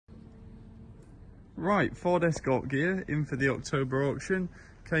Right, Ford Escort Ghia in for the October auction.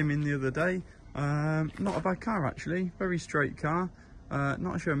 Came in the other day. Not a bad car actually, very straight car.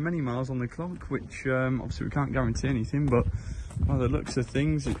 Not showing many miles on the clock, which obviously we can't guarantee anything, but by the looks of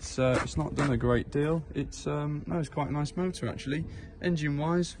things, it's not done a great deal. It's quite a nice motor actually. Engine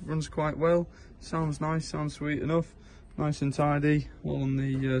wise, runs quite well. Sounds nice, sounds sweet enough. Nice and tidy. All on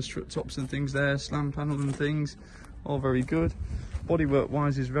the strut tops and things there, slam panel and things, all very good. Bodywork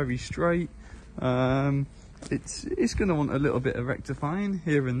wise is very straight. It's going to want a little bit of rectifying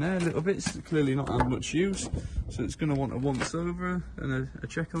here and there, a little bit. It's clearly not had much use, so it's going to want a once over and a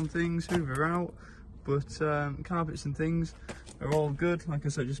check on things, hoover out. But carpets and things are all good. Like I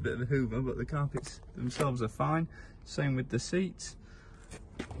said, just a bit of a hoover, but the carpets themselves are fine. Same with the seats.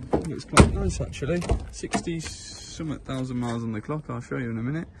 Looks quite nice actually. 60-something thousand miles on the clock. I'll show you in a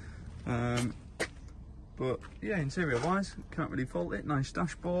minute. But yeah, interior wise, can't really fault it. Nice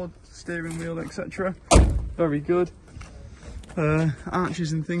dashboard, steering wheel, etc. Very good.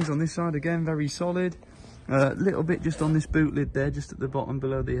 Arches and things on this side again, very solid. Little bit just on this boot lid there, just at the bottom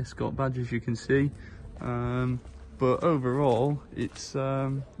below the Escort badge, as you can see. But overall, it's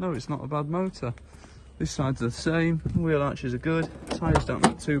not a bad motor. This side's the same. Wheel arches are good. Tyres don't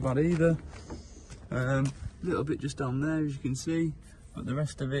look too bad either. Little bit just down there, as you can see. But the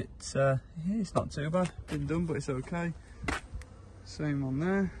rest of it, yeah, it's not too bad. Been done, but it's okay. Same on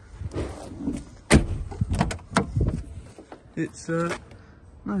there. It's no,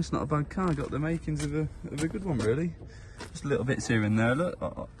 it's not a bad car. Got the makings of a good one, really. Just little bits here and there, look,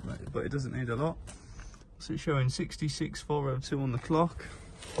 but it doesn't need a lot. So it's showing 66,402 on the clock.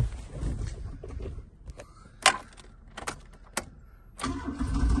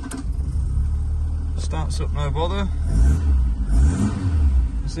 Starts up no bother.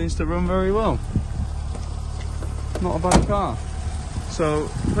 Seems to run very well. Not a bad car. So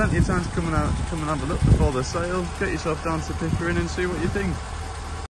plenty of time to come and have a look before the sale. Get yourself down to Pickering and see what you think.